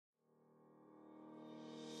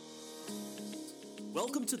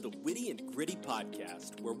Welcome to the Witty and Gritty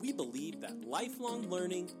podcast, where we believe that lifelong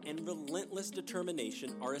learning and relentless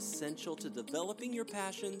determination are essential to developing your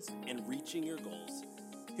passions and reaching your goals.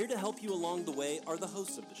 Here to help you along the way are the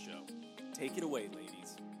hosts of the show. Take it away,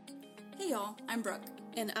 ladies. Hey y'all, I'm Brooke.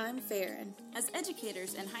 And I'm Farron. As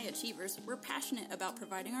educators and high achievers, we're passionate about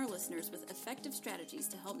providing our listeners with effective strategies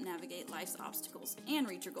to help navigate life's obstacles and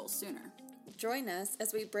reach your goals sooner. Join us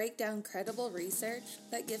as we break down credible research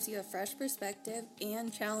that gives you a fresh perspective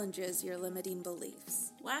and challenges your limiting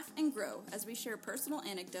beliefs. Laugh and grow as we share personal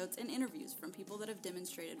anecdotes and interviews from people that have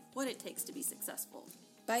demonstrated what it takes to be successful.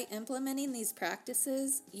 By implementing these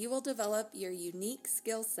practices, you will develop your unique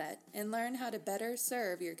skill set and learn how to better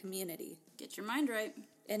serve your community. Get your mind right.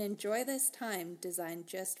 And enjoy this time designed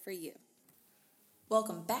just for you.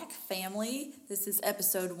 Welcome back, family. This is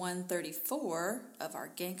episode 134 of our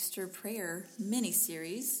Gangster Prayer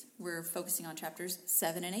mini-series. We're focusing on chapters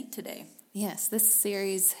 7 and 8 today. Yes, this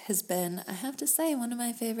series has been, I have to say, one of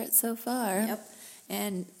my favorites so far. Yep.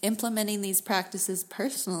 And implementing these practices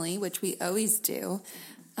personally, which we always do,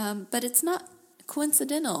 but it's not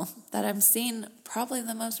coincidental that I'm seeing probably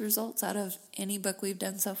the most results out of any book we've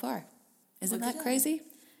done so far. Isn't that crazy?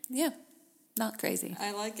 Yeah, not crazy.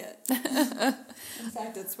 I like it. In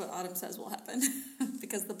fact, it's what Autumn says will happen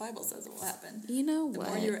because the Bible says it will happen. You know what?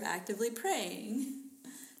 The more you're actively praying,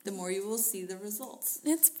 the more you will see the results.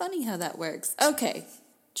 It's funny how that works. Okay,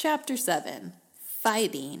 chapter 7,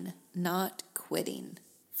 fighting, not quitting.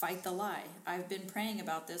 Fight the lie. I've been praying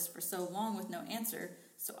about this for so long with no answer,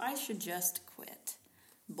 so I should just quit.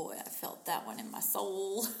 Boy, I felt that one in my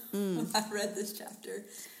soul when I read this chapter.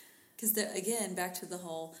 Because, again, back to the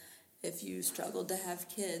whole, if you struggled to have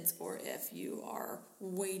kids, or if you are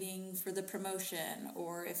waiting for the promotion,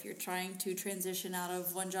 or if you're trying to transition out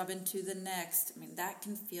of one job into the next, I mean, that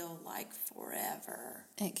can feel like forever.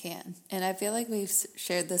 It can. And I feel like we've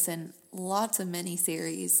shared this in lots of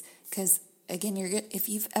mini-series, because, again, if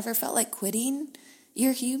you've ever felt like quitting,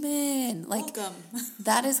 you're human. Like, welcome.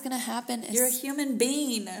 That is going to happen. You're a human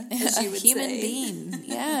being, as you would say. A human being,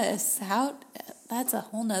 yes. That's a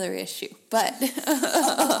whole nother issue. But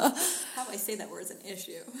how I say that word is an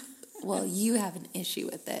issue. Well, you have an issue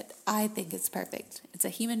with it. I think it's perfect. It's a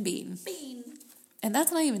human being. And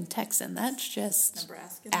that's not even Texan. That's just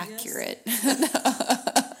Nebraskan, accurate.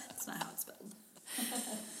 That's not how it's spelled.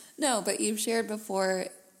 No, but you've shared before,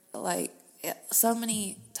 like, so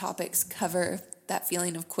many topics cover that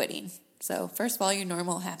feeling of quitting. So first of all, your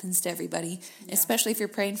normal happens to everybody, especially if you're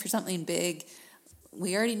praying for something big.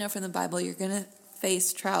 We already know from the Bible you're going to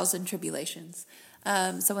face trials and tribulations.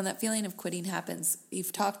 So when that feeling of quitting happens,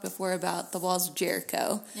 you've talked before about the walls of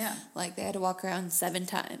Jericho. Yeah. Like they had to walk around 7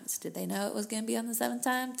 times. Did they know it was going to be on the 7th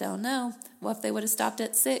time? Don't know. What if they would have stopped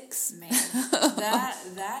at 6? Man,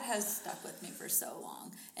 that has stuck with me for so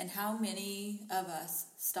long. And how many of us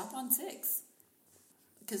stop on 6?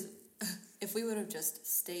 Because if we would have just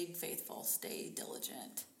stayed faithful, stayed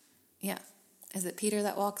diligent. Yeah. Is it Peter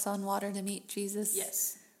that walks on water to meet Jesus?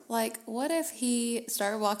 Yes. Like, what if he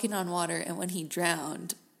started walking on water and when he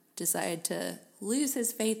drowned, decided to lose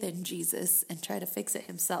his faith in Jesus and try to fix it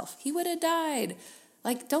himself? He would have died.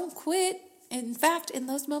 Like, don't quit. In fact, in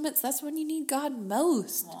those moments, that's when you need God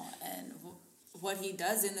most. Well, and what he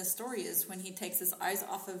does in the story is when he takes his eyes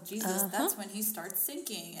off of Jesus, that's when he starts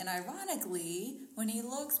sinking. And ironically, when he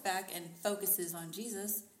looks back and focuses on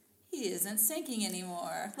Jesus, he isn't sinking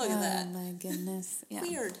anymore. Look at that. Oh, my goodness. Yeah.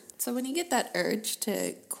 Weird. So when you get that urge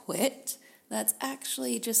to quit, that's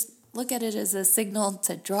actually just look at it as a signal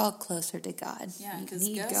to draw closer to God. Yeah, because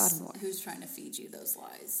guess who's trying to feed you those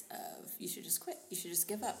lies of you should just quit, you should just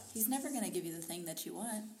give up. He's never going to give you the thing that you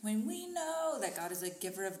want when we know that God is a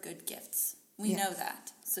giver of good gifts. We know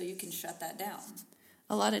that, so you can shut that down.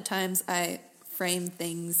 A lot of times I frame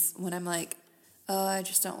things when I'm like, oh, I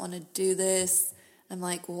just don't want to do this. I'm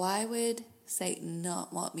like, why would Satan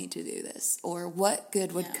not want me to do this? Or what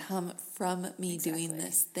good would come from me doing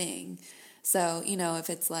this thing? So, if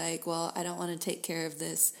it's like, well, I don't want to take care of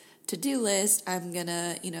this to-do list, I'm going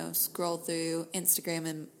to, scroll through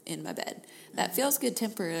Instagram in my bed. That feels good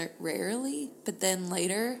temporarily, but then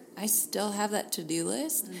later I still have that to-do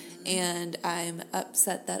list, and I'm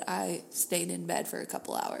upset that I stayed in bed for a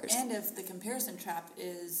couple hours. And if the comparison trap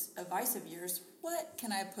is a vice of yours, what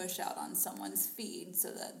can I push out on someone's feed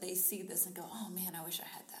so that they see this and go, oh man, I wish I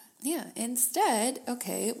had that? Yeah, instead,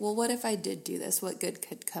 okay, well, what if I did do this? What good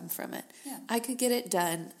could come from it? Yeah. I could get it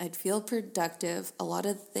done. I'd feel productive. A lot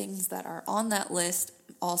of things that are on that list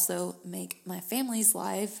also make my family's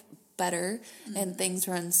life better and things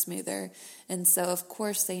run smoother. And so, of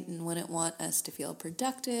course, Satan wouldn't want us to feel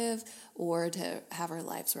productive or to have our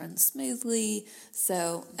lives run smoothly.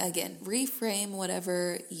 So, again, reframe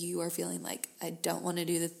whatever you are feeling like, I don't want to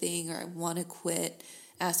do the thing or I want to quit.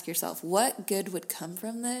 Ask yourself, what good would come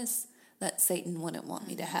from this that Satan wouldn't want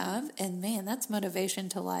me to have? And man, that's motivation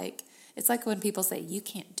to like, it's like when people say, you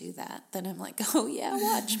can't do that. Then I'm like, oh yeah,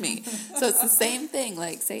 watch me. So it's the same thing.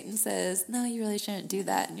 Like Satan says, no, you really shouldn't do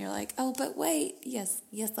that. And you're like, oh, but wait, yes,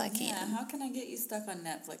 I can. Yeah, how can I get you stuck on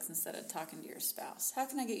Netflix instead of talking to your spouse? How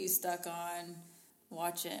can I get you stuck on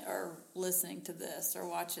watching or listening to this or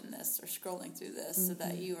watching this or scrolling through this so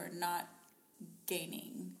that you are not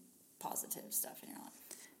gaining positive stuff in your life?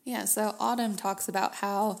 Yeah, so Autumn talks about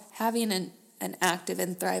how having an active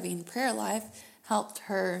and thriving prayer life helped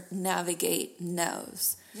her navigate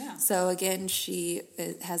no's. Yeah. So again, she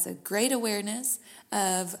has a great awareness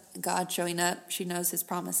of God showing up. She knows his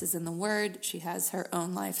promises in the word. She has her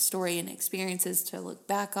own life story and experiences to look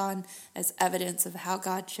back on as evidence of how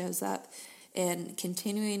God shows up, and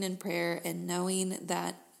continuing in prayer and knowing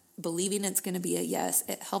that believing it's going to be a yes,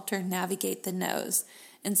 it helped her navigate the no's.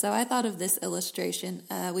 And so I thought of this illustration.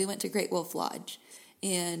 We went to Great Wolf Lodge,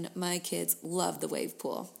 and my kids love the wave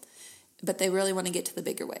pool. But they really want to get to the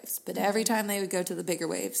bigger waves. But every time they would go to the bigger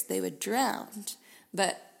waves, they would drown.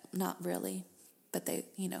 But not really. But they,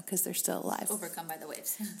 because they're still alive. Overcome by the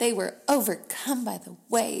waves. They were overcome by the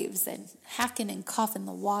waves and hacking and coughing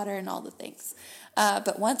the water and all the things.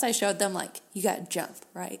 But once I showed them, like, you got to jump,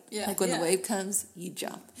 right? Yeah, like when the wave comes, you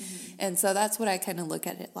jump. Mm-hmm. And so that's what I kind of look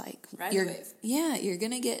at it like. Ride the wave. Yeah, you're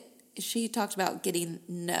going to get, she talked about getting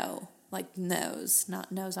no, like nose,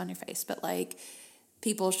 not nose on your face, but like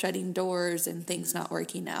people shutting doors and things not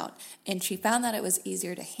working out. And she found that it was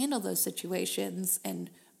easier to handle those situations and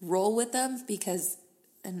roll with them because,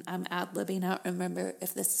 and I'm ad-libbing, I don't remember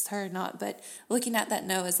if this is her or not, but looking at that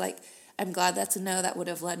no is like, I'm glad that's a no that would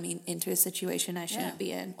have led me into a situation I shouldn't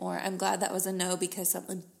be in. Or I'm glad that was a no because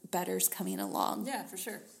something better's coming along. Yeah, for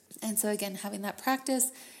sure. And so again, having that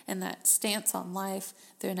practice and that stance on life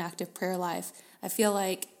through an active prayer life, I feel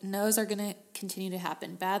like no's are going to continue to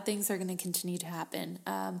happen. Bad things are going to continue to happen.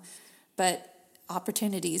 But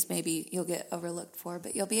opportunities maybe you'll get overlooked for,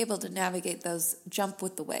 but you'll be able to navigate those, jump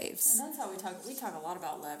with the waves. And that's how we talk. We talk a lot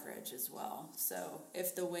about leverage as well. So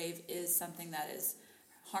if the wave is something that is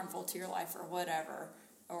harmful to your life or whatever,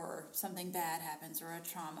 or something bad happens or a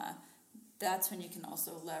trauma, that's when you can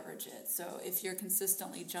also leverage it. So if you're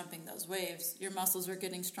consistently jumping those waves, your muscles are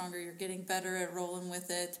getting stronger, you're getting better at rolling with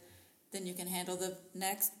it, then you can handle the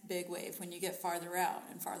next big wave when you get farther out.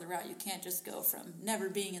 And farther out, you can't just go from never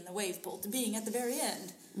being in the wave pool to being at the very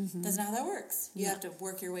end. Mm-hmm. That's not how that works. You have to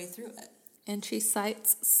work your way through it. And she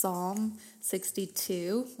cites Psalm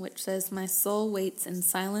 62, which says, "My soul waits in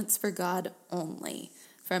silence for God only.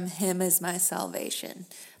 From him is my salvation."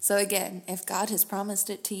 So again, if God has promised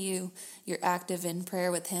it to you, you're active in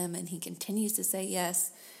prayer with him, and he continues to say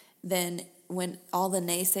yes, then when all the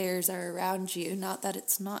naysayers are around you, not that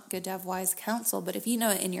it's not good to have wise counsel, but if you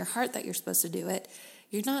know in your heart that you're supposed to do it,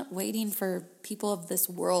 you're not waiting for people of this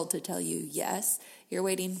world to tell you yes. You're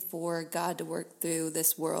waiting for God to work through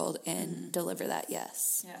this world and deliver that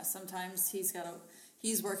yes. Yeah, sometimes he's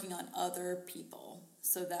working on other people,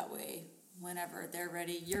 so that way whenever they're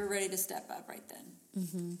ready, you're ready to step up right then.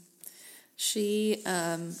 Mm-hmm. She,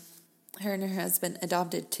 her and her husband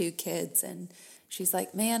adopted 2 kids, and she's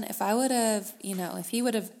like, man, if I would have, if he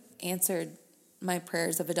would have answered my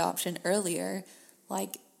prayers of adoption earlier,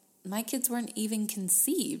 like my kids weren't even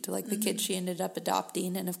conceived, like the kids she ended up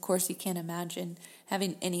adopting. And of course you can't imagine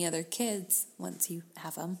having any other kids once you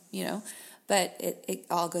have them, but it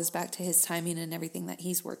all goes back to his timing and everything that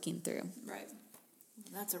he's working through. Right.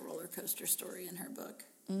 That's a roller coaster story in her book.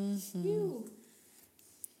 Mm-hmm.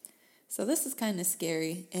 So this is kind of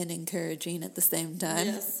scary and encouraging at the same time.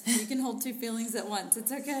 Yes, you can hold 2 feelings at once.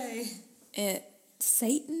 It's okay.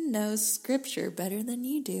 Satan knows Scripture better than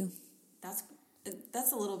you do.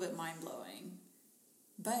 That's a little bit mind-blowing.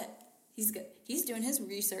 But he's doing his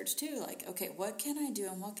research too. Like, okay, what can I do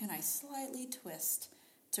and what can I slightly twist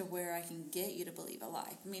to where I can get you to believe a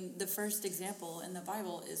lie? I mean, the first example in the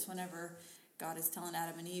Bible is whenever God is telling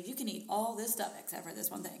Adam and Eve, you can eat all this stuff except for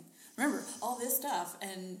this one thing. Remember, all this stuff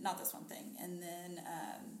and not this one thing. And then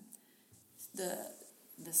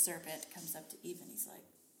the serpent comes up to Eve and he's like,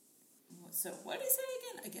 so what did he say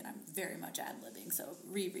again? Again, I'm very much ad-libbing, so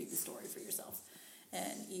reread the story for yourself.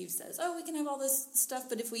 And Eve says, oh, we can have all this stuff,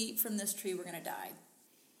 but if we eat from this tree, we're going to die.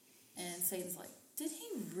 And Satan's like, did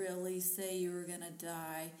he really say you were going to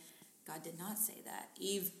die? God did not say that.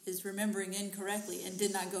 Eve is remembering incorrectly and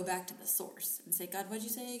did not go back to the source and say, God, what'd you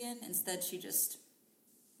say again? Instead, she just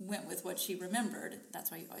went with what she remembered.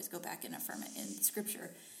 That's why you always go back and affirm it in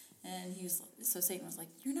Scripture. And so Satan was like,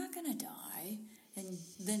 you're not going to die. And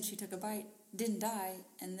then she took a bite, didn't die,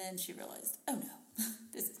 and then she realized, oh no,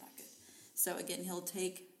 this is not good. So again,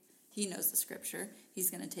 he knows the Scripture. He's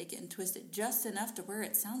going to take it and twist it just enough to where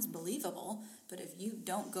it sounds believable. But if you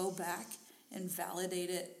don't go back and validate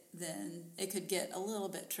it, then it could get a little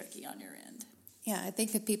bit tricky on your end. Yeah, I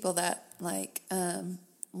think of people that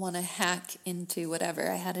want to hack into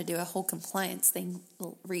whatever. I had to do a whole compliance thing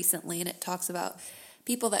recently, and it talks about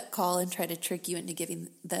people that call and try to trick you into giving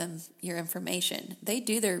them your information. They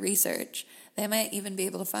do their research. They might even be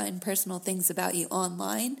able to find personal things about you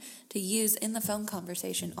online to use in the phone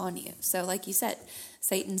conversation on you. So like you said,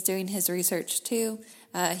 Satan's doing his research too.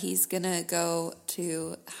 He's going to go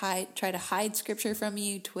to try to hide Scripture from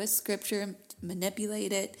you, twist Scripture,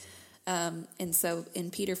 manipulate it. And so in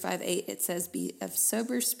Peter 5:8, it says, be of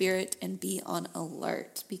sober spirit and be on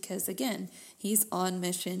alert. Because again, he's on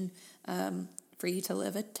mission for you to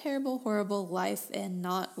live a terrible, horrible life and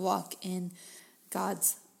not walk in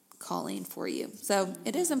God's calling for you. So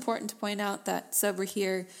it is important to point out that sober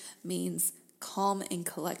here means calm and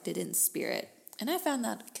collected in spirit. And I found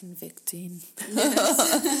that convicting.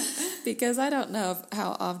 Yes. Because I don't know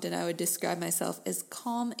how often I would describe myself as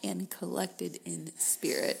calm and collected in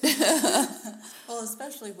spirit. Well,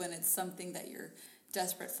 especially when it's something that you're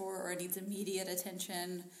desperate for or it needs immediate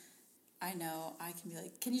attention. I know I can be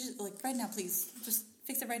like, can you just, like, right now, please, just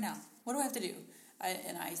fix it right now. What do I have to do?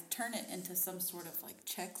 And I turn it into some sort of, like,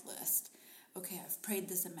 checklist. Okay, I've prayed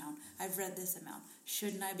this amount. I've read this amount.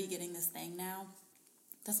 Shouldn't I be getting this thing now?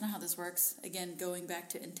 That's not how this works. Again, going back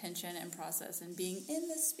to intention and process and being in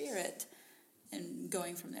the Spirit and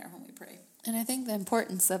going from there when we pray. And I think the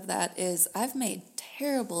importance of that is I've made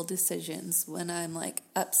terrible decisions when I'm, like,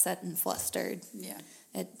 upset and flustered. Yeah.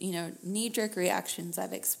 Knee-jerk reactions.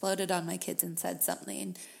 I've exploded on my kids and said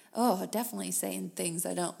something. Definitely saying things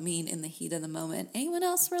I don't mean in the heat of the moment. Anyone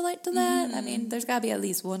else relate to that? Mm-hmm. I mean, there's got to be at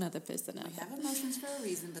least one other person out there. We have emotions for a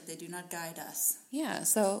reason, but they do not guide us. Yeah,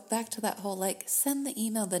 so back to that whole, send the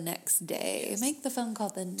email the next day. Yes. Make the phone call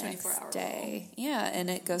the next day. Rule. Yeah, and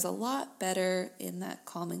it goes a lot better in that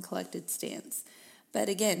calm and collected stance. But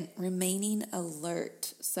again, remaining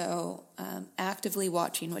alert. So actively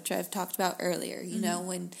watching, which I've talked about earlier. You know,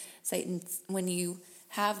 when you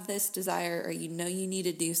have this desire or you need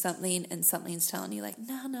to do something and something's telling you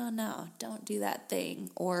no, don't do that thing,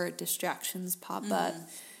 or distractions pop up,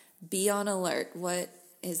 be on alert. What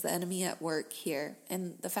is the enemy at work here?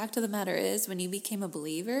 And the fact of the matter is, when you became a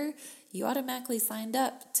believer, you automatically signed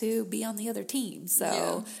up to be on the other team.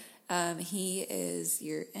 So he is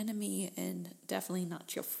your enemy and definitely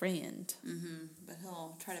not your friend. Mm-hmm. But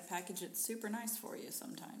he'll try to package it super nice for you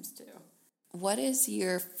sometimes too. What is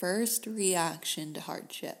your first reaction to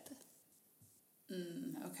hardship?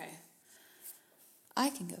 Okay. I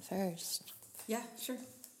can go first. Yeah, sure.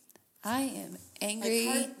 I am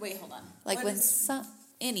angry. Wait, hold on.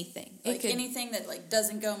 Anything. Anything that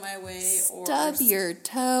doesn't go my way, stub your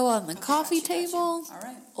toe on the coffee table. All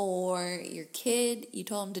right. Or your kid, you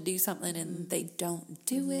told them to do something and they don't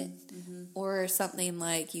do it. Mm-hmm. Or something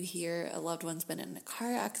like you hear a loved one's been in a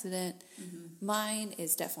car accident. Mm-hmm. Mine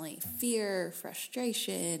is definitely fear,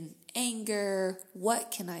 frustration, anger.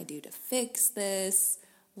 What can I do to fix this?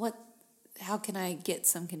 How can I get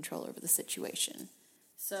some control over the situation?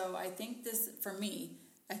 So I think for me,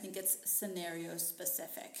 I think it's scenario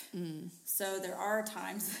specific. So there are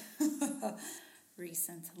times,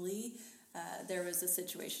 recently, there was a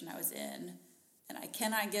situation I was in, and I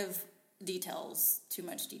cannot give too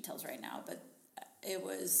much details right now, but it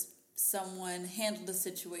was someone handled the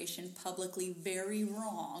situation publicly very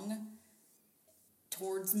wrong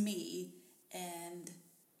towards me, and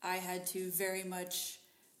I had to very much,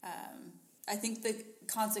 I think the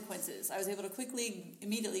consequences, I was able to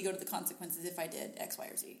immediately go to the consequences if I did X, Y,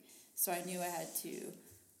 or Z. So I knew I had to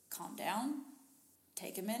calm down,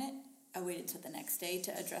 take a minute. I waited till the next day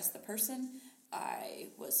to address the person. I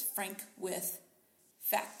was frank with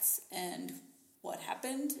facts and what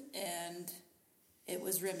happened, and it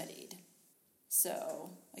was remedied. So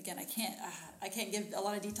again, I can't give a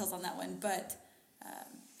lot of details on that one, but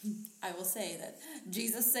I will say that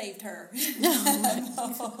Jesus saved her in that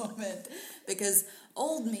moment, because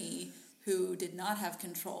old me, who did not have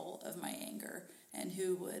control of my anger and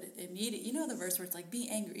who would immediately, the verse where it's like, be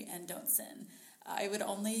angry and don't sin. I would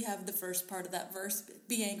only have the first part of that verse,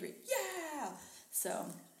 be angry. Yeah. So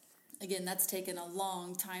again, that's taken a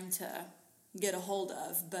long time to get a hold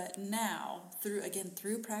of. But now, through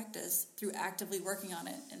practice, through actively working on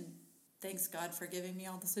it, and thanks God for giving me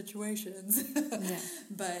all the situations. Yeah.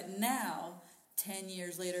 But now, 10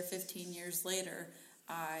 years later, 15 years later,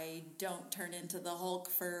 I don't turn into the Hulk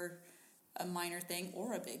for a minor thing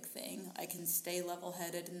or a big thing. I can stay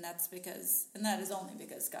level-headed, and that is only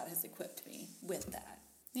because God has equipped me with that.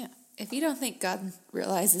 Yeah. If you don't think God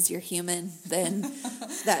realizes you're human, then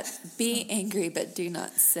that be angry but do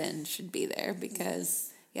not sin should be there,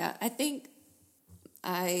 because, yeah, I think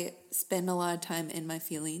I spend a lot of time in my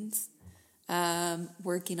feelings,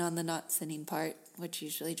 working on the not sinning part, which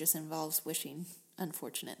usually just involves wishing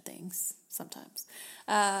unfortunate things sometimes.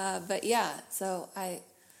 But yeah, so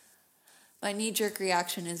my knee-jerk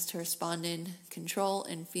reaction is to respond in control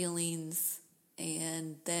and feelings,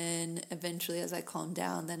 and then eventually as I calm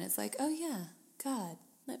down, then it's like, oh yeah, God,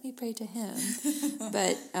 let me pray to him.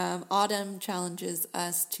 But Autumn challenges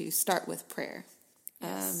us to start with prayer.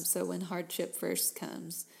 Yes. So when hardship first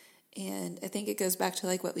comes, and I think it goes back to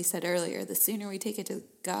like what we said earlier, the sooner we take it to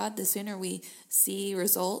God, the sooner we see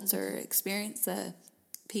results or experience a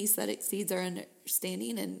peace that exceeds our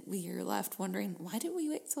understanding, and we are left wondering, why did we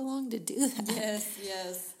wait so long to do that?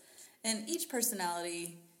 Yes. And each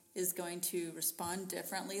personality is going to respond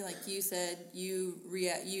differently. Like you said, you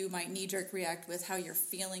might knee-jerk react with how you're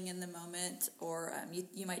feeling in the moment, or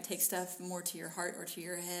you might take stuff more to your heart or to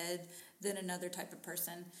your head than another type of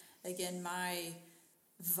person. Again, my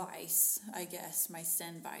vice, I guess, my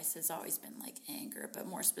sin vice has always been like anger, but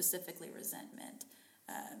more specifically resentment.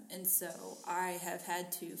 And so I have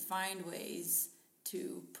had to find ways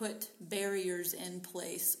to put barriers in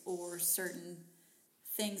place or certain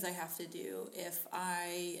things I have to do if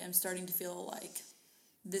I am starting to feel like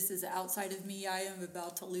this is outside of me, I am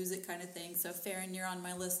about to lose it kind of thing. So Farron, you're on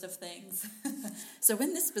my list of things. So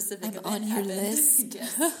when this specific event on your happened, list.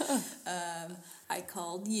 Yes, I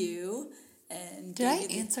called you. And Did I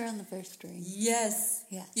answer on the first ring? Yes.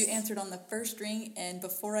 Yes. You answered on the first ring, and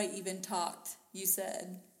before I even talked, you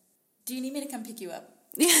said, do you need me to come pick you up?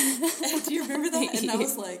 Do you remember that? And I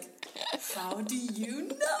was like, how do you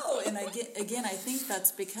know? And I think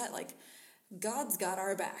that's because, like, God's got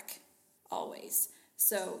our back, always.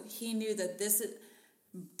 So he knew that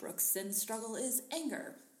Brooke's sin struggle is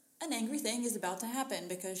anger. An angry thing is about to happen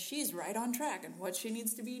because she's right on track and what she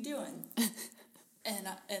needs to be doing.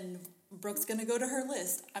 And Brooke's going to go to her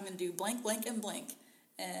list. I'm going to do blank, blank, and blank.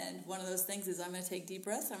 And one of those things is I'm going to take deep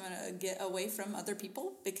breaths. I'm going to get away from other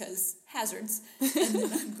people because hazards. And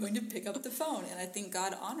then I'm going to pick up the phone. And I think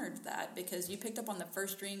God honored that because you picked up on the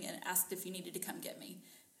first ring and asked if you needed to come get me,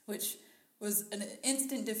 which was an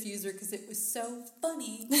instant diffuser because it was so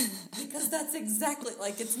funny because that's exactly,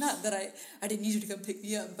 like, it's not that I didn't need you to come pick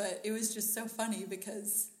me up, but it was just so funny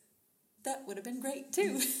because that would have been great,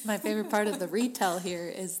 too. My favorite part of the retell here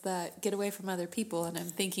is that get away from other people, and I'm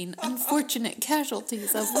thinking unfortunate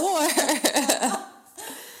casualties of war.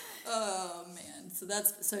 Oh, man.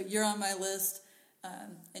 So you're on my list,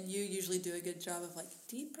 and you usually do a good job of, like,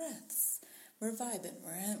 deep breaths. We're vibing.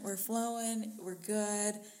 We're flowing. We're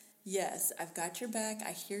good. Yes, I've got your back.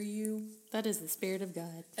 I hear you. That is the Spirit of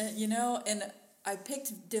God. And I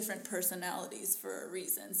picked different personalities for a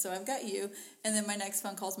reason. So I've got you, and then my next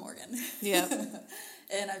phone call's Morgan. Yeah.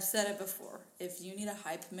 And I've said it before. If you need a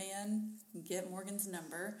hype man, get Morgan's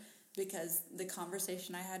number, because the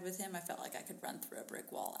conversation I had with him, I felt like I could run through a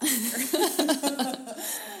brick wall after.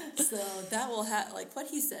 So that will like what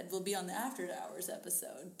he said will be on the After Hours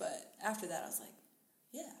episode. But after that, I was like,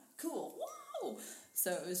 yeah, cool. Wow.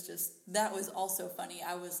 So it was that was also funny.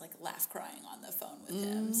 I was like laugh crying on the phone with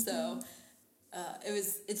him. So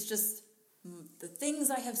it's just the things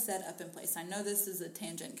I have set up in place. I know this is a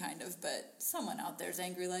tangent kind of, but someone out there's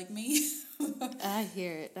angry like me. I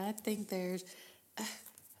hear it. I think there's,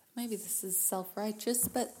 maybe this is self-righteous,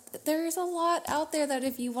 but there's a lot out there that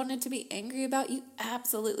if you wanted to be angry about, you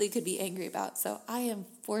absolutely could be angry about. So I am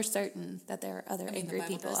for certain that there are other angry the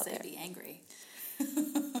Bible people does out say there. Be angry.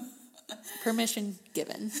 Permission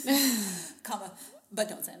given. Comma, but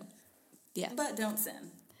don't sin. Yeah. But don't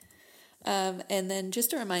sin. And then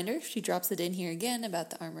just a reminder, she drops it in here again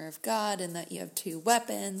about the armor of God and that you have two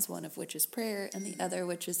weapons, one of which is prayer and the other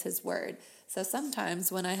which is his word. So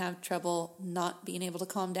sometimes when I have trouble not being able to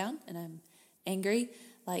calm down and I'm angry,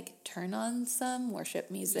 like turn on some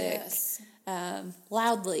worship music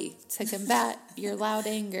loudly to combat your loud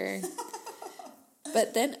anger.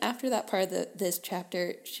 But then after that part of this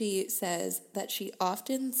chapter, she says that she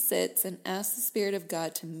often sits and asks the Spirit of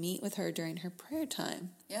God to meet with her during her prayer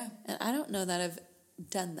time. Yeah. And I don't know that I've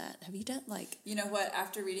done that. Have you done, like... You know what?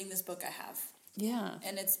 After reading this book, I have. Yeah.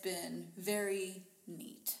 And it's been very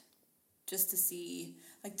neat just to see,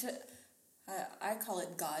 like, I call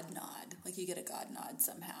it God nod. Like, you get a God nod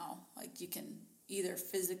somehow. Like, you can either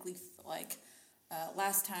physically, like,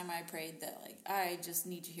 last time I prayed that, like, I just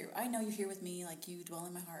need you here. I know you're here with me. Like, you dwell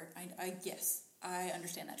in my heart. Yes, I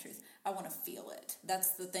understand that truth. I want to feel it.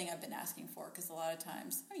 That's the thing I've been asking for, because a lot of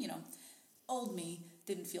times, old me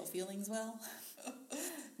didn't feel feelings well.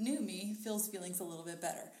 New me feels feelings a little bit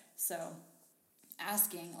better. So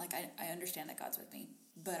asking, like, I understand that God's with me,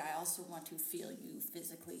 but I also want to feel you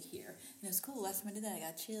physically here. And it was cool. Last time I did that, I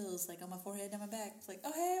got chills, like, on my forehead, down my back. It's like,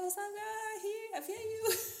 oh, hey, what's up, God? Here, I feel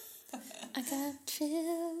you. I got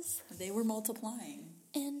chills. They were multiplying.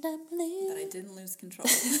 And I'm blue. But I didn't lose control.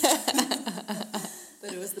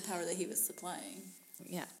 But it was the power that he was supplying.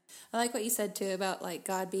 Yeah. I like what you said, too, about, like,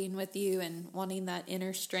 God being with you and wanting that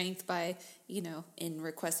inner strength by, in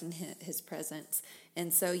requesting his presence.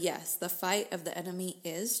 And so, yes, the fight of the enemy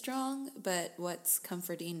is strong, but what's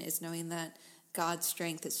comforting is knowing that God's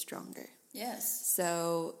strength is stronger. Yes.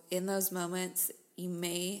 So in those moments, you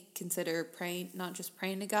may consider praying, not just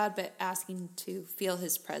praying to God, but asking to feel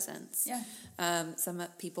his presence. Yeah. Some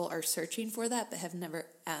people are searching for that, but have never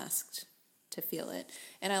asked to feel it.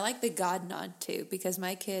 And I like the God nod too, because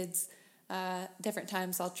my kids, different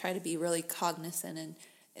times I'll try to be really cognizant and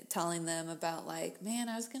telling them about, like, man,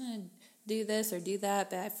 I was going to do this or do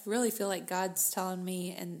that, but I really feel like God's telling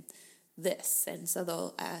me and this. And so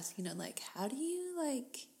they'll ask, like, how do you,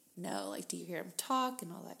 like, know? Like, do you hear him talk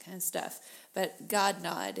and all that kind of stuff? But God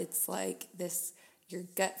nod, it's like this, your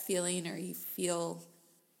gut feeling, or you feel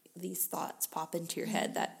these thoughts pop into your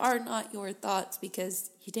head that are not your thoughts,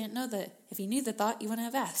 because you didn't know that. If you knew the thought, you wouldn't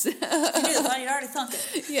have asked. If you knew the thought, you'd already thunk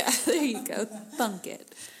it. Yeah, there you go. Thunk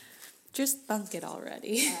it. Just thunk it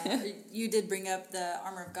already. You did bring up the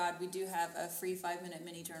Armor of God. We do have a free 5-minute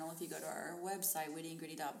mini journal. If you go to our website,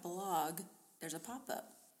 wittyandgritty.blog, there's a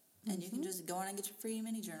pop-up. And you can just go on and get your free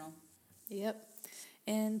mini journal. Yep.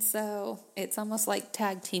 And so it's almost like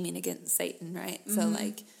tag teaming against Satan, right? So,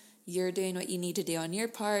 like, you're doing what you need to do on your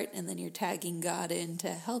part, and then you're tagging God in to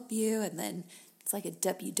help you, and then it's like a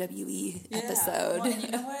WWE episode. Well, and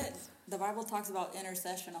you know what? The Bible talks about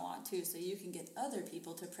intercession a lot, too, so you can get other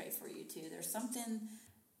people to pray for you, too. There's something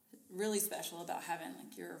really special about having,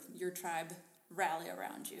 like, your tribe rally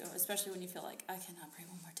around you, especially when you feel like, I cannot pray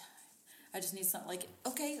one more time. I just need something, like,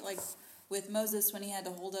 okay, like with Moses when he had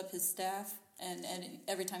to hold up his staff, and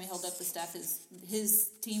every time he held up the staff, his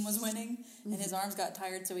team was winning, and his arms got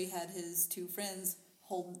tired, so he had his two friends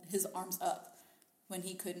hold his arms up when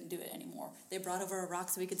he couldn't do it anymore. They brought over a rock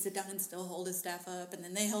so he could sit down and still hold his staff up, and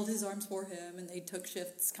then they held his arms for him, and they took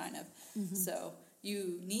shifts, kind of. So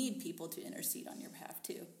you need people to intercede on your behalf,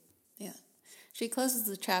 too. Yeah. She closes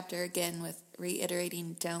the chapter again with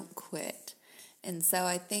reiterating, don't quit. And so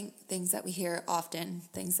I think things that we hear often,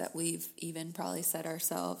 things that we've even probably said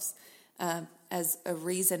ourselves, as a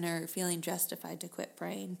reason or feeling justified to quit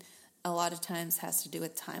praying, a lot of times has to do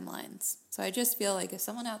with timelines. So I just feel like if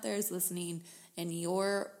someone out there is listening and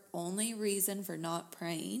your only reason for not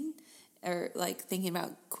praying or, like, thinking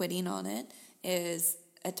about quitting on it is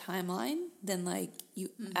a timeline, then, like, you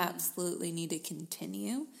absolutely need to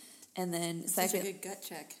continue. And then It's such a good gut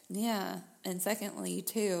check. Yeah. And secondly,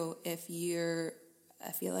 too, if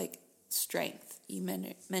I feel like strength. You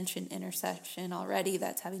mentioned intercession already.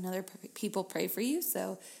 That's having other people pray for you.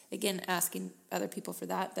 So, again, asking other people for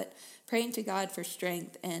that. But praying to God for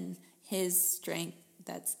strength and his strength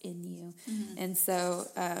that's in you. And so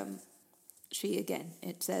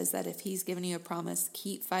it says that if he's given you a promise,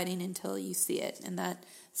 keep fighting until you see it. And that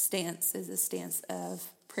stance is a stance of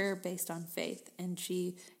prayer based on faith. And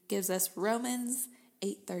she gives us Romans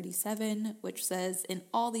 8:37, which says, in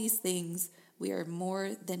all these things we are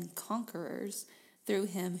more than conquerors through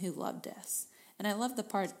him who loved us. And I love the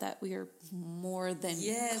part that we are more than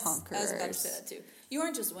conquerors. I was about to say that too. You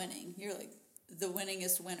aren't just winning. You're like the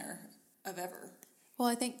winningest winner of ever. Well,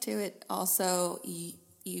 I think too, it also,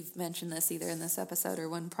 you've mentioned this either in this episode or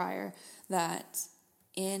one prior, that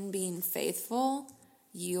in being faithful,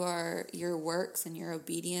 your works and your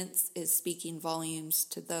obedience is speaking volumes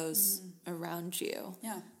to those around you.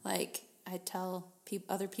 Yeah. Like, I tell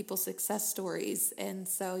other people's success stories, and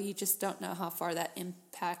so you just don't know how far that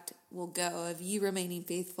impact will go of you remaining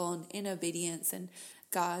faithful and in obedience and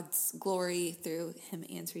God's glory through him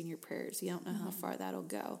answering your prayers. You don't know how far that'll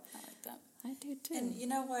go. I like that. I do too. And you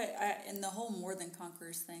know what? In the whole more than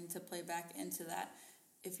conquerors thing, to play back into that,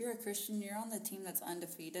 if you're a Christian, you're on the team that's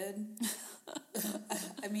undefeated.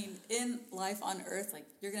 I mean, in life on earth, like,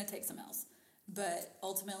 you're going to take some L's. But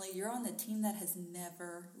ultimately, you're on the team that has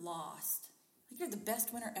never lost. Like, you're the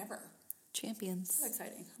best winner ever. Champions. So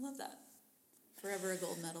exciting. I love that. Forever a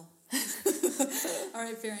gold medal. All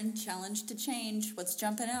right, Farron, challenge to change. What's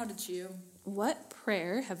jumping out at you? What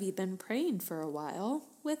prayer have you been praying for a while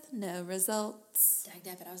with no results?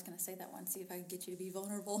 Dagnabbit, I was going to say that one, see if I could get you to be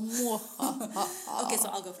vulnerable. Okay, so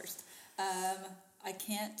I'll go first. I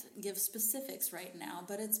can't give specifics right now,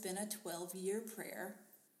 but it's been a 12-year prayer.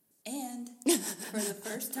 And for the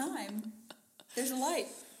first time, there's a light.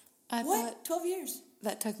 What? 12 years?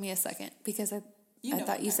 That took me a second because I You know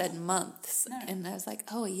thought what you I said meant. months, No. and I was like,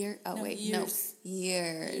 oh, a year? Oh, No, wait, years. no,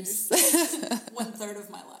 years. 1/3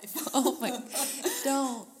 of my life. Oh, my,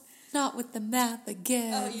 don't, not with the math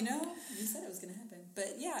again. Oh, you know, you said it was going to happen.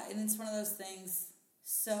 But yeah, and it's one of those things,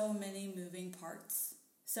 so many moving parts.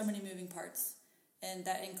 And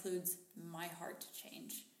that includes my heart to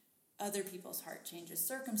change, other people's heart changes,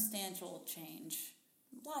 circumstantial change.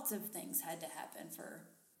 Lots of things had to happen for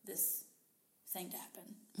this thing to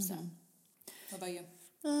happen. So, what about you?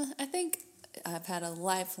 I think I've had a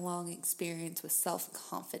lifelong experience with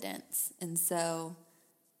self-confidence. And so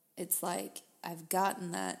it's like I've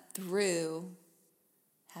gotten that through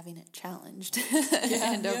having it challenged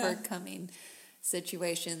and overcoming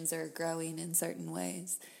situations or growing in certain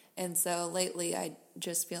ways. And so lately I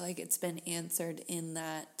just feel like it's been answered in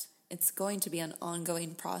that it's going to be an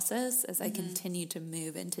ongoing process as I continue to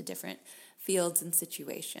move into different fields and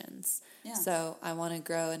situations. Yeah. So I want to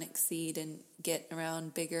grow and exceed and get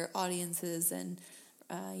around bigger audiences and,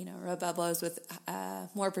 rub elbows with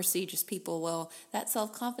more prestigious people. Well, that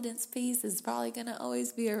self-confidence piece is probably going to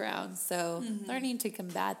always be around. So learning to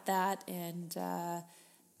combat that and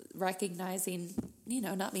recognizing,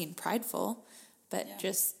 not being prideful, but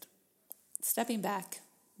just stepping back,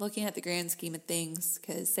 looking at the grand scheme of things,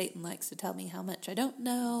 because Satan likes to tell me how much I don't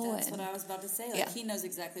know. That's what I was about to say. He knows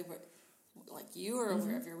exactly where, you are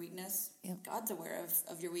aware of your weakness. Yep. God's aware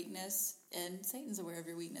of your weakness, and Satan's aware of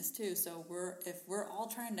your weakness too. So if we're all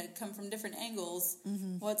trying to come from different angles,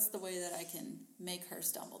 what's the way that I can make her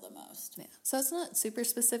stumble the most? Yeah. So it's not super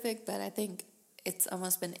specific, but I think it's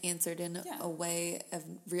almost been answered in a way of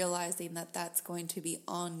realizing that that's going to be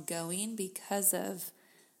ongoing because of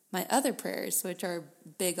my other prayers, which are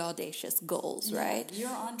big, audacious goals, right? You're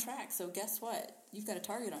on track, so guess what? You've got a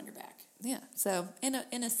target on your back. Yeah. So in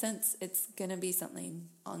a sense, it's going to be something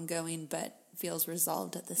ongoing, but feels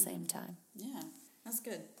resolved at the same time. Yeah, that's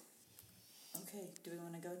good. Okay, do we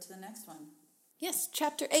want to go to the next one? Yes,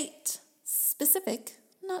 chapter 8. Specific,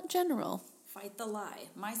 not general. Fight the lie.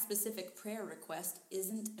 My specific prayer request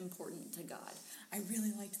isn't important to God. I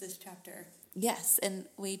really liked this chapter. Yes, and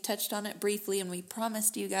we touched on it briefly, and we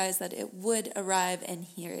promised you guys that it would arrive, and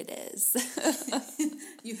here it is.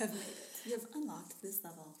 You have made it. You have unlocked this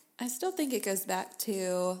level. I still think it goes back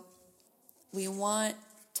to we want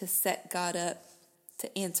to set God up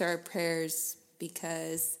to answer our prayers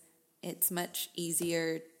because it's much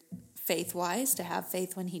easier faith-wise to have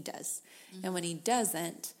faith when he does. And when he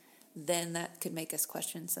doesn't, then that could make us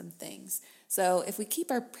question some things. So if we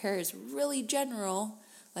keep our prayers really general,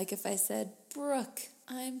 like if I said, Brooke,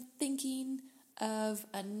 I'm thinking of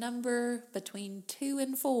a number between 2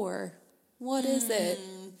 and 4. What is it?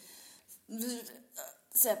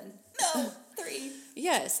 7. No, 3.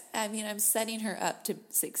 Yes. I mean, I'm setting her up to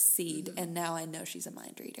succeed, and now I know she's a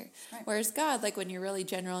mind reader. Right. Whereas God, like when you're really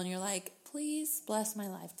general and you're like, please bless my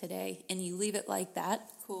life today, and you leave it like that.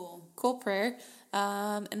 Cool prayer.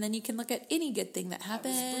 And then you can look at any good thing that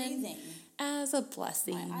happened I was breathing. as a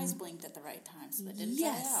blessing. My eyes blinked at the right time, so it didn't dry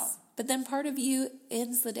out. But then part of you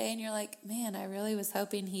ends the day and you're like, man, I really was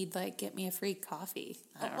hoping he'd get me a free coffee.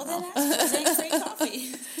 I don't know. Then ask for dang free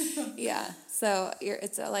coffee. Yeah. So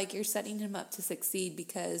it's like you're setting him up to succeed,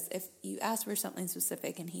 because if you ask for something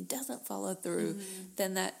specific and he doesn't follow through,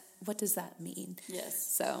 then what does that mean? Yes.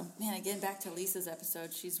 So, man, again, back to Lisa's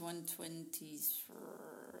episode, she's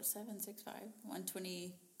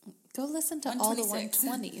 120. go listen to all the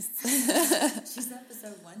 120s. She's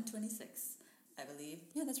episode 126, I believe.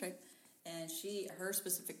 Yeah, that's right. And her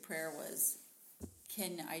specific prayer was,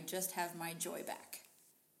 can I just have my joy back?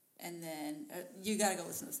 And then you got to go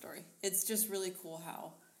listen to the story. It's just really cool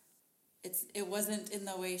how it wasn't in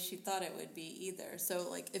the way she thought it would be either.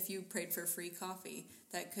 So, if you prayed for free coffee,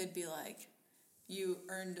 that could be you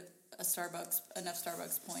earned enough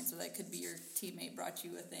Starbucks points, or that could be your teammate brought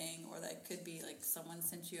you a thing, or that could be someone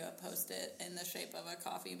sent you a Post-it in the shape of a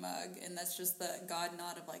coffee mug, and that's just the God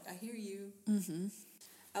nod of I hear you. Mm-hmm.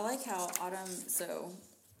 I like how Autumn, so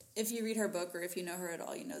if you read her book or if you know her at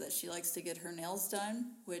all, you know that she likes to get her nails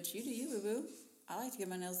done, which you do you, boo-boo. I like to get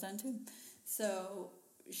my nails done too. So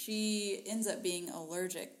she ends up being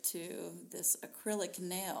allergic to this acrylic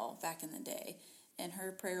nail back in the day, and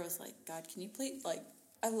her prayer was God, can you please,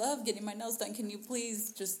 I love getting my nails done. Can you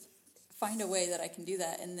please just find a way that I can do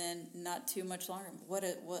that? And then not too much longer. Like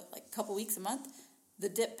a couple weeks, a month, the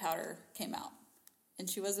dip powder came out. And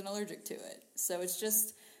she wasn't allergic to it. So it's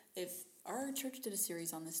just, if our church did a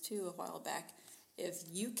series on this too a while back, if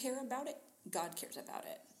you care about it, God cares about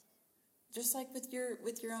it. Just like with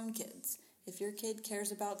your own kids. If your kid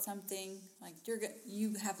cares about something, like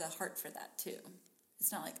you have the heart for that too.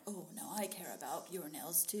 It's not like, oh, no, I care about your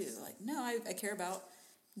nails too. Like, no, I care about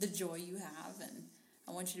the joy you have, and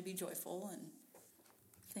I want you to be joyful and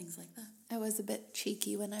things like that. I was a bit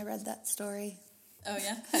cheeky when I read that story. Oh,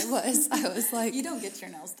 yeah? I was like... You don't get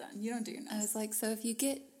your nails done. You don't do your nails. I was like, so if you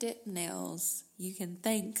get dip nails, you can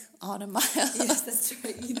thank Autumn Miles. Yes, that's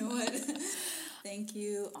right. You know what? Thank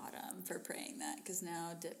you, Autumn, for praying that, because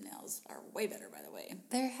now dip nails are way better, by the way.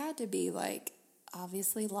 There had to be, like,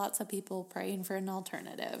 obviously lots of people praying for an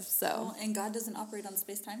alternative, so... Well, and God doesn't operate on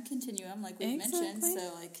space-time continuum, like we've mentioned,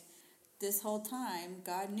 so, like, this whole time,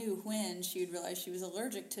 God knew when she would realize she was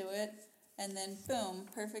allergic to it, and then, boom,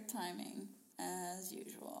 perfect timing. As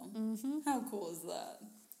usual. Mm-hmm. How cool is that?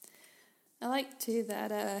 I like, too,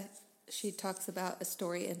 that she talks about a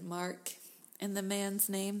story in Mark, and the man's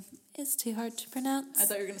name is too hard to pronounce. I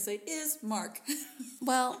thought you were going to say, is Mark.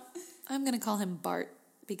 Well, I'm going to call him Bart,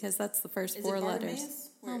 because that's the first is 4 it letters.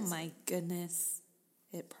 Where oh, my goodness.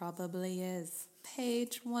 It probably is.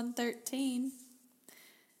 Page 113.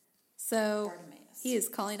 So, Bartimaeus. He is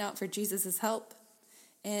calling out for Jesus' help.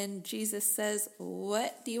 And Jesus says,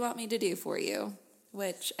 what do you want me to do for you?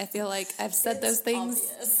 Which I feel like I've said those things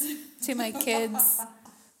to my kids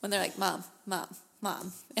when they're like, Mom, Mom,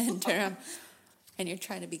 Mom. And turn around. And you're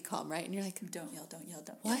trying to be calm, right? And you're like, don't yell, don't yell,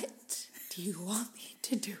 don't yell. What do you want me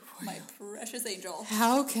to do for my you? My precious angel.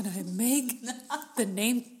 How can I make the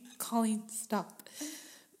name calling stop?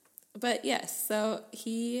 But yes, so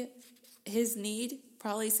his need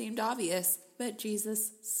probably seemed obvious, but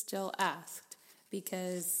Jesus still asked.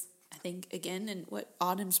 Because I think, again, and what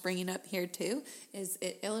Autumn's bringing up here too, is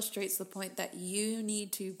it illustrates the point that you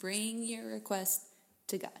need to bring your request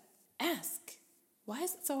to God. Ask. Why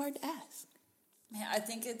is it so hard to ask? Man, I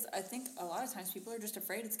think a lot of times people are just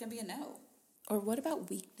afraid it's going to be a no. Or what about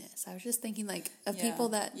weakness? I was just thinking, like, of people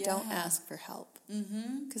that don't ask for help.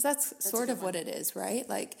 Because that's sort of what it is, right?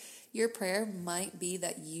 Like, your prayer might be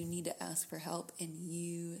that you need to ask for help,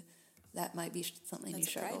 and that might be something you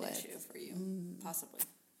struggle with. That's a pride issue for you, possibly.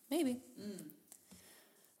 Maybe.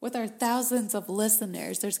 With our thousands of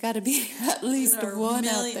listeners, there's got to be at least one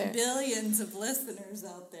out there. Billions of listeners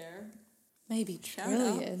out there. Maybe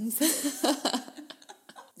trillions.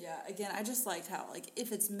 Yeah, again, I just liked how, like,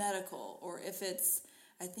 if it's medical or if it's,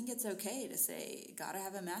 I think it's okay to say, gotta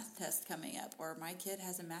have a math test coming up, or my kid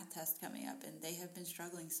has a math test coming up and they have been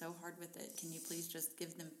struggling so hard with it. Can you please just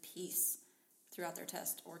give them peace throughout their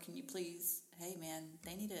test? Or can you please, hey man,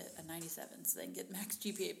 they need a 97 so they can get max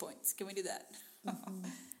GPA points. Can we do that? Mm-hmm.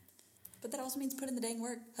 But that also means put in the dang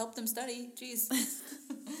work. Help them study. Jeez.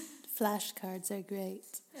 Flashcards are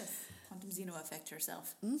great. Yes. Quantum Zeno effect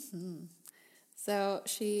yourself. Mm-hmm. So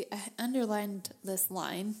she underlined this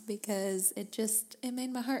line because it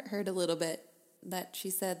made my heart hurt a little bit, that she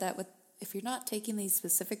said that if you're not taking these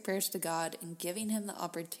specific prayers to God and giving him the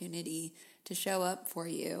opportunity to show up for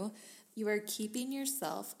you, you are keeping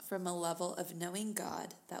yourself from a level of knowing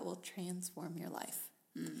God that will transform your life.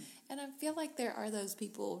 And I feel like there are those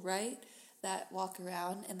people, right, that walk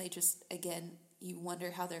around and they just, again, you wonder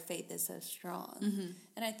how their faith is so strong. Mm-hmm.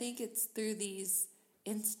 And I think it's through these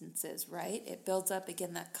instances, right? It builds up,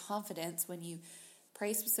 again, that confidence when you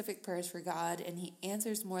pray specific prayers for God and he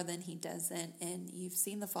answers more than he doesn't, and you've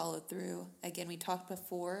seen the follow through. Again, we talked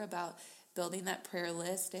before about building that prayer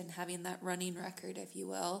list and having that running record, if you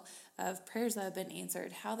will, of prayers that have been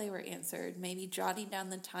answered, how they were answered, maybe jotting down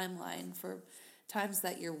the timeline for times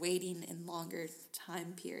that you're waiting in longer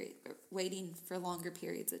time period, waiting for longer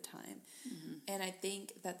periods of time. Mm-hmm. And I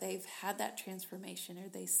think that they've had that transformation, or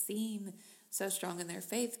they seem so strong in their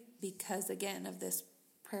faith because, again, of this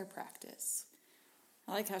prayer practice.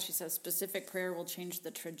 I like how she says specific prayer will change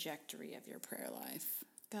the trajectory of your prayer life.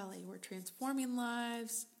 Golly, we're transforming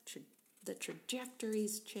lives. The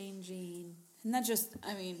trajectory's changing. And that just,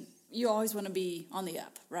 I mean, you always want to be on the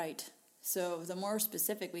up, right? So the more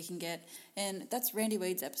specific we can get, and that's Randy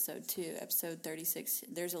Wade's episode too, episode 36.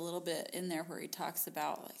 There's a little bit in there where he talks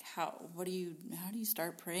about like how do you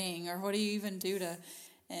start praying, or what do you even do to,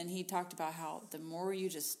 and he talked about how the more you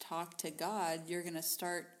just talk to God, you're going to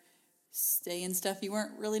start saying stuff you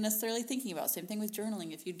weren't really necessarily thinking about. Same thing with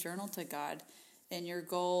journaling. If you journal to God and your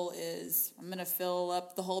goal is, I'm going to fill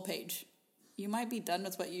up the whole page, you might be done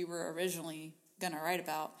with what you were originally going to write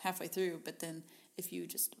about halfway through, but then if you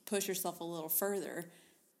just push yourself a little further,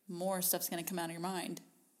 more stuff's going to come out of your mind,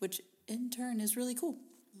 which in turn is really cool.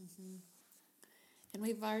 Mm-hmm. And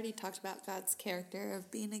we've already talked about God's character of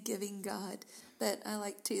being a giving God, but I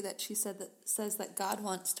like too that she says that God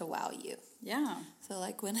wants to wow you. Yeah. So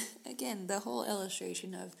like when, again, the whole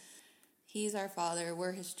illustration of He's our Father,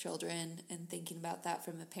 we're His children, and thinking about that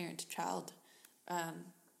from a parent to child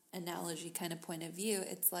analogy kind of point of view,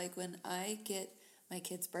 it's like when I get my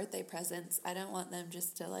kids' birthday presents, I don't want them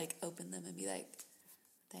just to like open them and be like,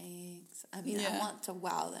 thanks. I mean, I want to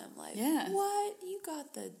wow them. Like, what? You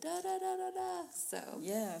got the da-da-da-da-da. So,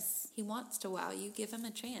 yes. He wants to wow you. Give Him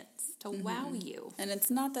a chance to wow you. And it's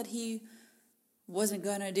not that He wasn't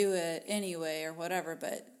going to do it anyway or whatever,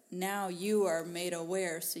 but now you are made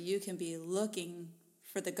aware so you can be looking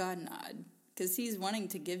for the God nod because He's wanting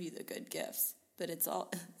to give you the good gifts. But it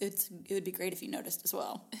would be great if you noticed as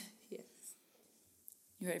well. Yes.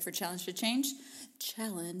 You ready for Challenge to Change?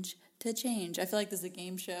 Challenge to Change. I feel like this is a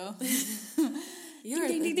game show. You're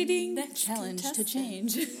ding, ding, ding, ding. Next Challenge contestant. to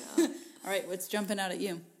Change. Yeah. All right, what's jumping out at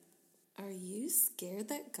you? Are you scared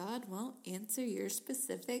that God won't answer your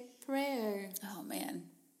specific prayer? Oh, man.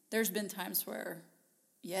 There's been times where,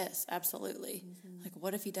 yes, absolutely. Mm-hmm. Like,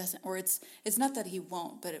 what if He doesn't? Or it's not that He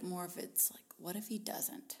won't, but it's like, what if He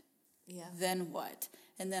doesn't? Yeah. Then what?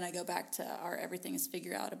 And then I go back to our Everything is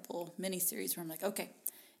Figure Outable mini-series where I'm like, okay,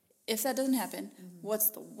 if that doesn't happen, what's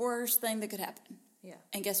the worst thing that could happen? Yeah.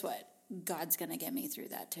 And guess what? God's going to get me through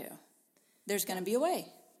that too. There's going to be a way.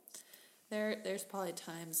 There's probably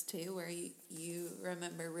times too where you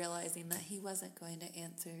remember realizing that He wasn't going to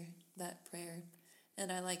answer that prayer.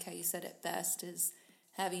 And I like how you said it best is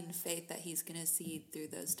having faith that He's going to see through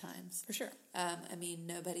those times. For sure. I mean,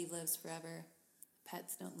 nobody lives forever.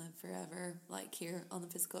 Pets don't live forever, like here on the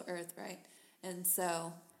physical earth, right? And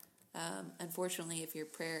so, unfortunately, if your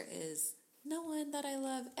prayer is, no one that I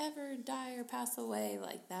love ever die or pass away,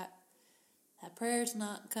 like that prayer's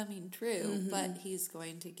not coming true, but He's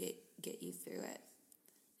going to get you through it.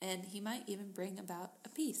 And He might even bring about a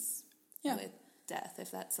peace with death, if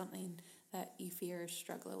that's something that you fear or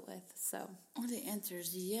struggle with. So, or the answer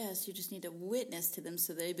is yes. You just need to witness to them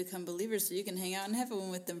so they become believers so you can hang out in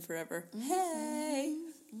heaven with them forever. Mm-hmm. Hey!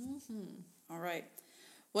 Mm-hmm. All right.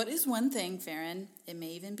 What is one thing, Farron, it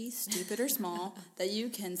may even be stupid or small, that you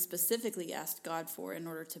can specifically ask God for in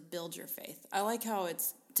order to build your faith? I like how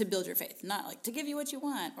it's to build your faith, not like to give you what you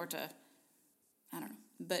want or to, I don't know,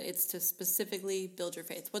 but it's to specifically build your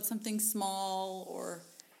faith. What's something small or,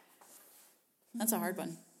 that's a hard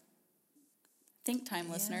one. Think time,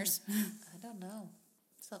 listeners. I don't know.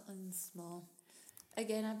 Something small.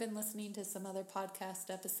 Again, I've been listening to some other podcast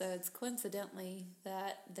episodes, coincidentally,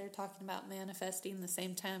 that they're talking about manifesting the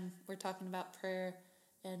same time we're talking about prayer.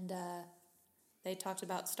 And they talked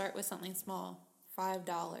about start with something small,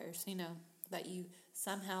 $5, that you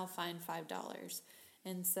somehow find $5.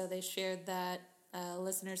 And so they shared that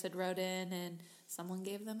listeners had wrote in and someone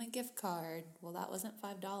gave them a gift card. Well, that wasn't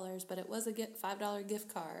 $5, but it was a $5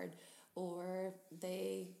 gift card. Or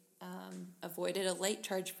they avoided a late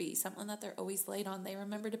charge fee, something that they're always late on. They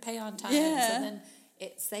remember to pay on time. Yeah. So then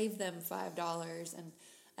it saved them $5. And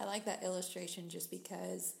I like that illustration just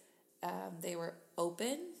because they were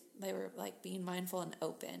open. They were like being mindful and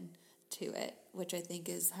open to it, which I think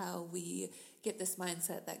is how we get this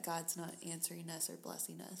mindset that God's not answering us or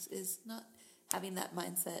blessing us, is not having that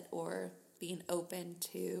mindset or being open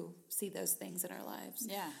to see those things in our lives.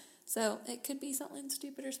 Yeah. So it could be something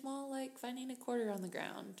stupid or small, like finding a quarter on the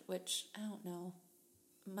ground, which, I don't know,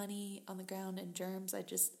 money on the ground and germs, I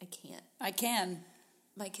can't. I can.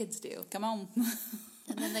 My kids do. Come on.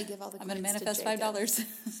 And then they give all the coins I'm going to manifest to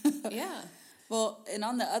 $5. Yeah. Well, and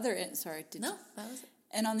on the other end, that was it.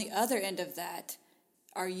 And on the other end of that,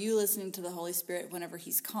 are you listening to the Holy Spirit whenever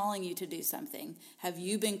He's calling you to do something? Have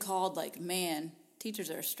you been called like, man, teachers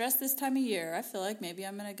are stressed this time of year. I feel like maybe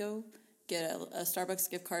I'm going to go get a Starbucks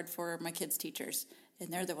gift card for my kids' teachers,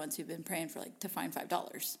 and they're the ones who've been praying for to find $5.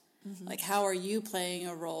 Mm-hmm. Like, how are you playing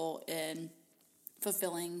a role in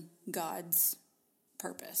fulfilling God's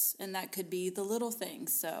purpose? And that could be the little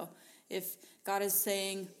things. So if God is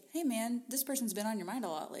saying, hey man, this person's been on your mind a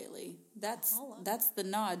lot lately, that's the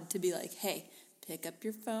nod to be like, hey, pick up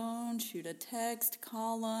your phone, shoot a text,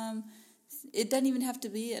 call them. It doesn't even have to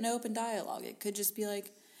be an open dialogue. It could just be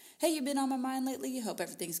like, hey, you've been on my mind lately. Hope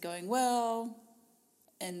everything's going well.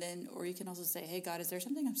 And then, or you can also say, hey, God, is there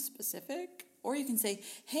something specific? Or you can say,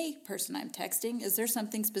 hey, person I'm texting, is there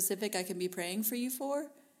something specific I can be praying for you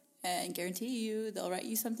for? And guarantee you, they'll write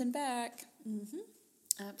you something back. Mm-hmm.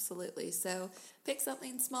 Absolutely. So pick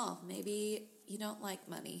something small. Maybe you don't like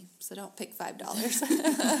money, so don't pick $5.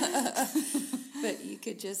 But you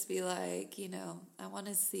could just be like, I want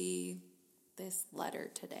to see this letter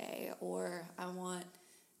today, or I want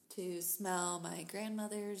to smell my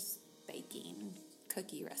grandmother's baking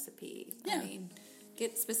cookie recipe. Yeah. I mean,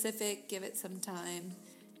 get specific, give it some time,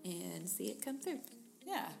 and see it come through.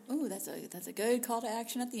 Yeah. Ooh, that's a good call to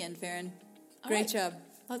action at the end, Farron. All Great right. job.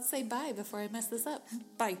 Let's say bye before I mess this up.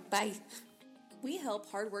 Bye. Bye. We help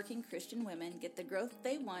hardworking Christian women get the growth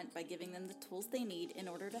they want by giving them the tools they need in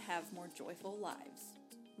order to have more joyful lives.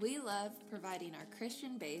 We love providing our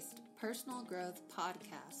Christian-based personal growth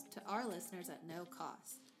podcast to our listeners at no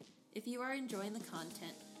cost. If you are enjoying the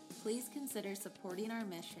content, please consider supporting our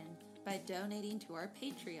mission by donating to our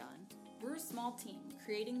Patreon. We're a small team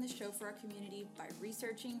creating the show for our community by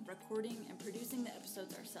researching, recording, and producing the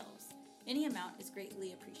episodes ourselves. Any amount is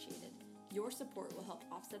greatly appreciated. Your support will help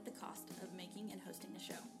offset the cost of making and hosting the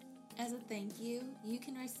show. As a thank you, you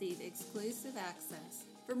can receive exclusive access.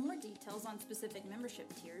 For more details on specific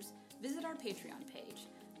membership tiers, visit our Patreon page.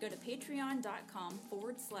 Go to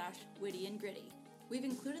patreon.com/witty and gritty. We've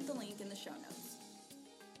included the link in the show notes.